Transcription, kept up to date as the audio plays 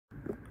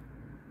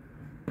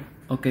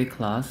Okay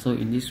class, so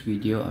in this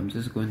video I'm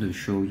just going to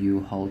show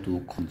you how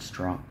to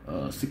construct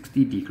a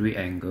 60-degree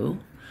angle.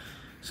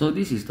 So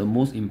this is the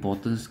most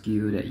important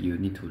skill that you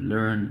need to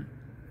learn,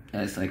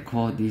 as I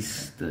call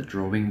this the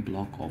drawing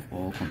block of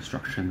all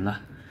construction lah.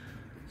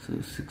 So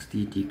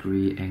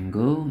 60-degree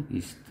angle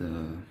is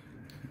the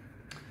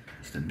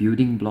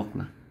building block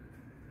lah.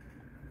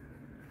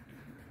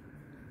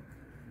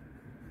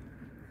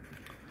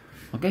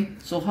 Okay,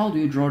 so how do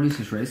you draw this?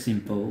 Is very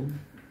simple.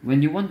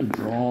 When you want to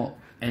draw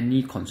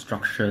any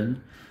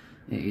construction,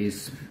 it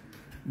is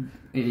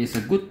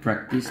a good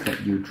practice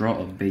that you draw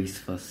a base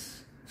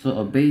first. So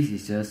a base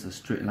is just a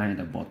straight line at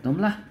the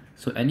bottom lah.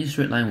 So any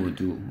straight line will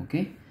do.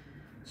 Okay,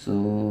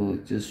 so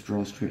just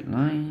draw a straight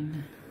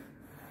line.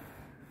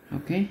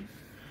 Okay,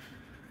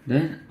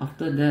 then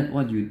after that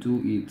what you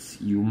do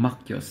is you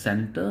mark your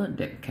center.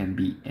 That can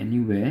be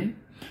anywhere.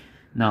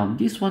 Now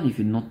this one, if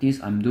you notice,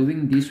 I'm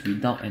doing this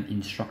without an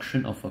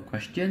instruction of a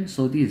question.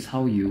 So this is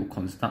how you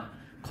construct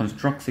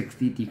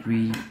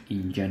 60-degree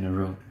in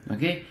general.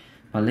 Okay,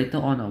 but later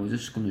on I was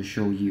just going to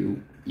show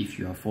you if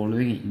you are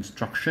following an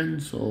instruction,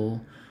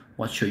 so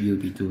what should you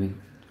be doing.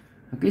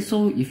 Okay,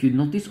 so if you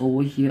notice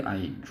over here,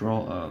 I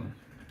draw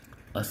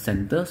a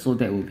center, so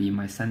that will be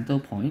my center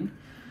point.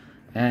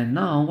 And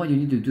now what you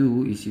need to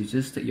do is you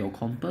just take your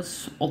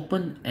compass,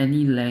 open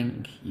any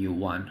length you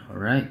want.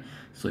 Alright,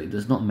 so it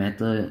does not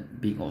matter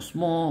big or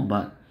small,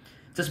 but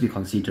just be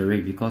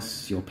considerate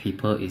because your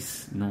paper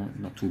is not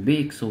too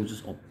big, so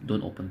just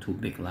don't open too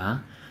big lah.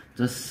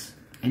 Just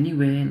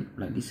anywhere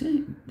like this,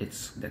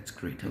 that's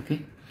great.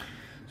 Okay,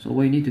 so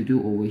what you need to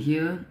do over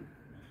here,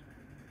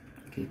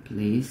 okay,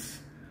 place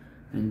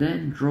and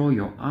then draw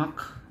your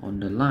arc on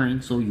the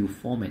line, so you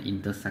form an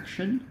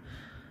intersection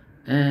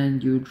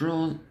and you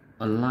draw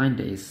a line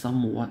that is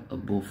somewhat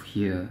above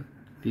here,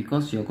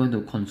 because you're going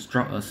to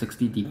construct a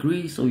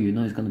 60-degree, so you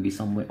know it's going to be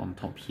somewhere on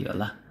top here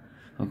lah.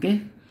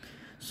 Okay,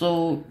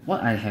 so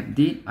what I have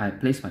did, I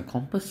place my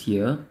compass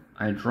here,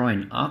 I draw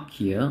an arc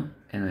here,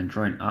 and I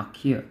draw an arc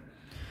here.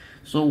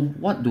 So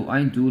what do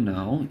I do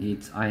now?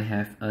 It's I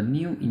have a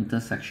new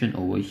intersection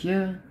over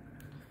here.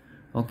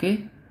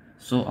 Okay,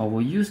 so I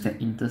will use that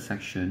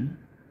intersection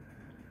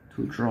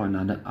to draw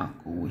another arc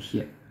over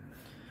here.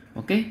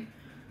 Okay,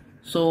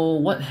 so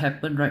what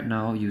happened right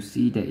now, you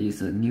see there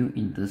is a new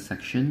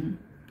intersection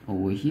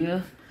over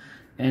here,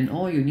 and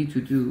all you need to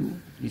do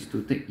is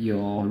to take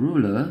your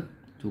ruler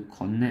to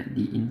connect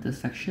the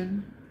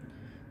intersection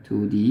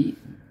to the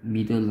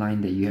middle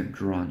line that you have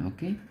drawn.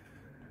 Okay,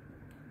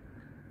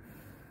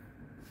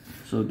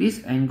 so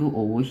this angle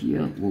over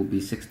here will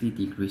be 60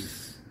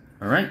 degrees.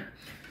 Alright,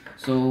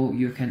 so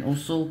you can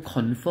also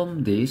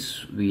confirm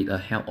this with the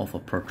help of a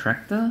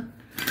protractor.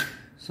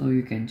 So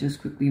you can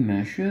just quickly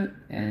measure,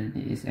 and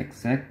it is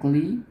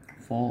exactly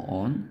 4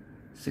 on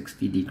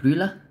 60 degree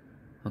lah.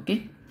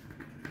 Okay,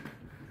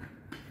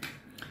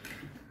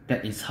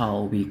 that is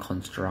how we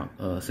construct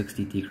a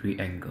 60-degree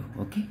angle.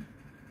 Okay.